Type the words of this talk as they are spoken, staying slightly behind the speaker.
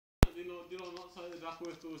Did I not say the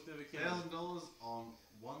Duckworth doors never counted? $1,000 on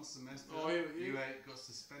one semester. Oh, yeah. You got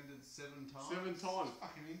suspended 7 times. 7 times.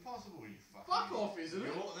 Fucking impossible, you fucking. Fuck off, isn't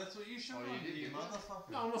it? That's what you should have done, you motherfucker.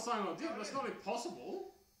 No, I'm not saying I did, but it's not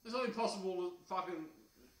impossible. It's not impossible to fucking.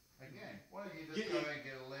 Again, why don't you just go and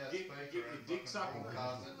get a loudspeaker your and dick sucked?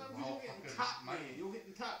 broadcast it? You're getting cut, man. You're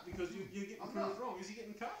getting cut because you're getting proved wrong. Is he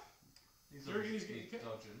getting cut? He's getting cut.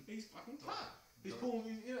 Dodging. He's fucking cut. He's pulling,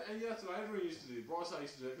 and that's what Adrian used to do. Bryce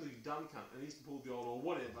used to do it because he's dumb cunt, and he used to pull the old or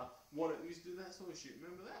whatever. He used to do that sort of shit.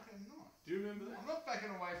 Remember that? Fucking not. Do you remember that? I'm not backing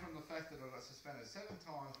away from the fact that I got suspended 7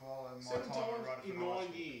 times while in my 7 time at times Rutherford in High 9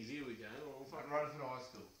 School. years. Here we go. At Rutherford High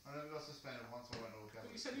School. I never got suspended once I went to a But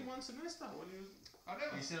Catholic you said he school. one semester when he was. I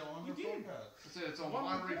never. You said on You report did. card. I said it's on One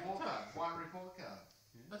one report report card. card. One report card.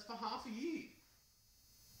 That's for half a year.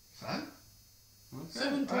 So? Okay.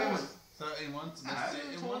 7 times. So in one semester,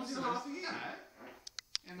 That's 7 times in half a year. No.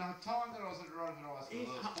 In the time that I was at Rutherford High School,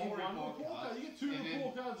 there was 4 In one report report card. cards. You get 2 and then-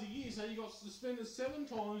 report cards a year, so you got suspended 7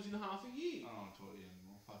 times in half a year. I don't want to talk to you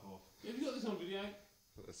anymore. Fuck off. Have you got this on video?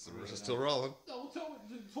 It's still rolling. No, well,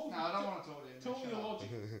 No, I don't want to talk to you anymore. Tell me Shut your up.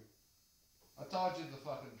 logic. I told you the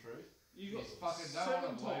fucking truth. You got You fucking don't 7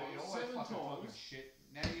 want to believe it. You times. always 7 fucking talking times. shit.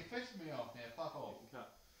 Now you're pissing me off now. Fuck off. Okay.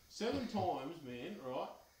 7 times, man,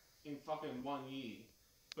 right? In fucking 1 year.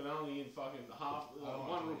 But only in fucking half, I don't one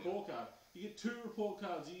wanna report card. You get 2 report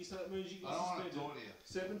cards a year, so that means you get I don't want to suspended talk to you.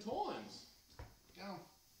 7 times. Go.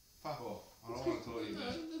 Fuck off. I don't want to talk to you. No,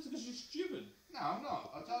 man. that's because you're stupid. No, I'm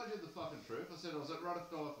not. I told you the fucking truth. I said I was at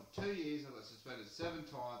Rutherford High for 2 years. I got suspended 7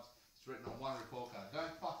 times. It's written on one report card.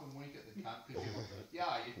 Don't fucking wink at the cunt because you're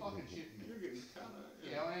fucking shitting me. You're getting cut, aren't you?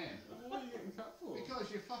 Yeah, I am. What are you getting cut for? Because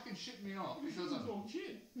you're fucking shitting me off. Because Because I'm I'm. talking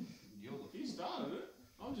shit. You're the. You started it.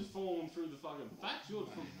 I'm just following through the fucking facts.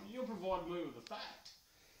 You're providing me with the fact.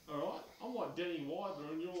 Alright? I'm like Danny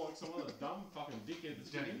Weidler and you're like some other dumb fucking dickhead that's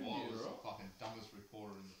Danny getting Wilder's interviewed, the right? fucking dumbest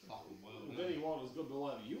reporter in the fucking world. Well, isn't Danny he? Wilder's got all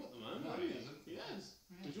over you at the moment. No, hasn't he hasn't. He has.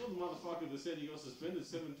 Because you're the motherfucker that said he got suspended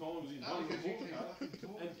 7 times in No, one because you report keep card. fucking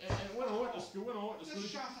talking. And when I went to school, Just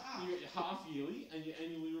shut up. you got your half yearly and your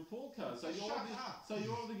annually report card. So Just you're shut either, up. so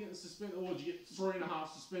you're either getting suspended, or you get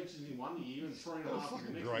 3.5 suspensions in 1 year and 3.5 in the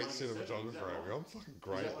Fucking next. great one. Is that cinematographer, right? Adrian. I'm fucking Is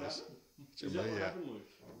great that at what this. happened? It's Is that what me, yeah. happened, Luke?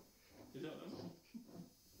 Is that what happened?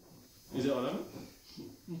 Is that what happened?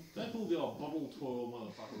 They pulled the old bottle twirl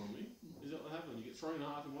motherfucker on me. Is that what happened? You get 3.5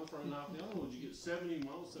 in one, 3.5 in the other, or did you get 7 in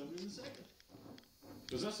one or 7 in the second?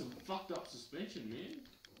 Because that's a fucked up suspension, man.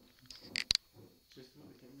 Just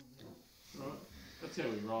what the camera. Right. That's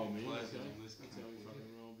how we roll, man. Close Okay? it on this That's how we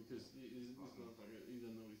fucking roll because this motherfucker, he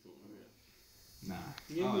doesn't know what he's talking about. Nah.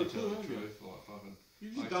 You I'll ain't tell gonna the do it, truth. Like fucking.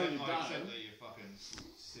 You've just done your I day. accept that you fucking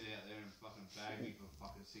sit out there and fucking bag me for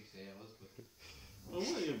fucking 6 hours, but. I want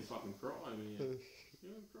to even fucking cry, man. You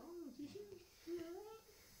want to cry on tissue? You alright?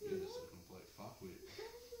 You're just a complete fuckwit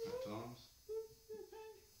at times.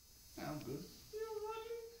 No, I'm good.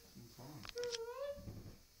 I'm fine.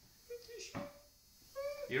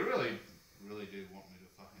 You really do want me to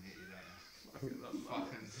fucking hit you, don't you?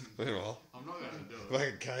 Fucking. Well, I'm not going to do it.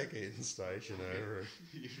 like a cake eating station over.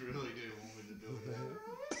 You really do want me to do it.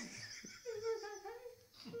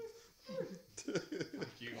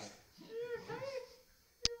 Fuck you.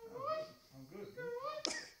 I'm good.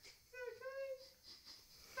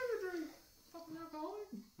 Fucking alcoholic.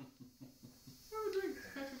 Have a drink,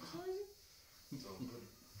 Patrick Swayze. It's all good.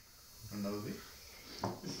 Another bit?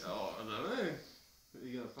 Oh, I don't know. Are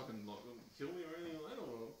you gonna fucking like kill me or anything like that,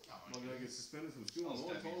 or am I gonna get suspended from school I'll all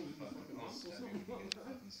the stab you time? in the fucking Months or stab you something when you like get that?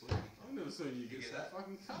 fucking sleepy. I've never seen you get get that?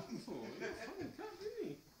 fucking cut before. You got fucking cut, didn't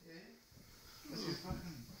he? Yeah. That's your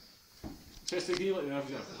fucking. Chester, can you let me know if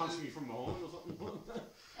he's gonna punch me from behind or something like that?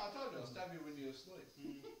 I told you I'll stab you when you're asleep.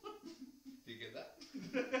 Do you get that?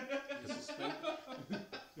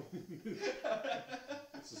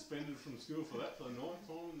 Get suspended from school for that for the ninth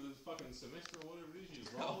time in the fucking semester or whatever it is. You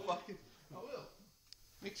just roll it. fucking. I will.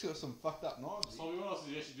 Mix with some fucked up knives. So what I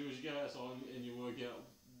suggest you do is you go outside and you work out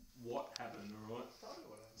what happened, alright?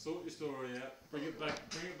 Sort your story out, bring it back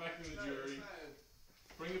to the jury,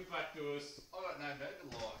 bring it back to us. I got no need to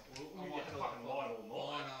lie. Well, I you might get tell fucking lied all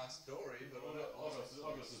night. lying ass story, but I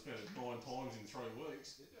got suspended 9 times in 3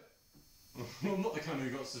 weeks. I'm not the cunt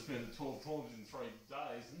who got suspended 12 times in 3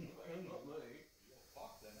 days. Not me.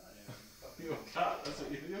 Fuck then, aren't you? You're cut. That's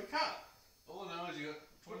what you're cut. All I know is you got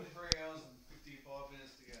 23 hours and 55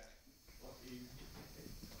 minutes to go.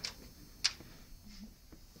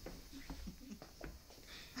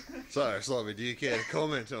 So, Slobby, do you care to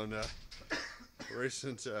comment on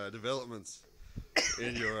recent developments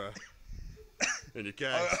in your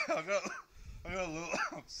case? I got a little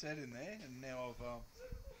upset in there, and now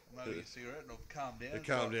smoking a cigarette and I've calmed down. It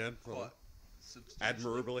calmed down. Quite substantially.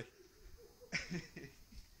 Admirably.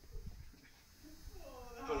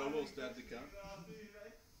 But I will start to come.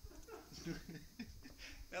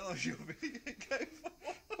 How long's your video go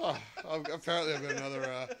for? Oh, apparently I've got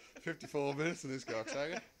another 54 minutes in this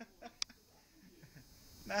cocksucker.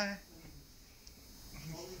 No.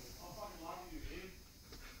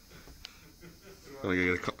 I'm going to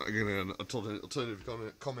get an alternative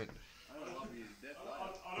comment. I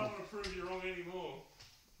don't want to prove you wrong anymore.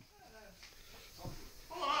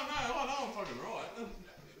 I know I'm fucking right.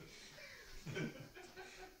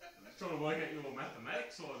 Trying to work out your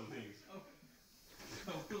mathematics side of things. I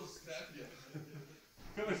will stab you.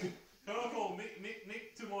 Can I call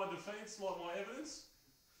Nick to my defence, like my evidence?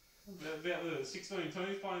 About the 16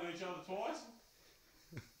 teams playing each other twice?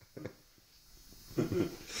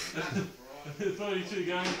 32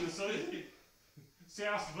 games in the season.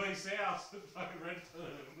 South v South, fucking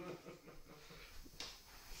Redfern.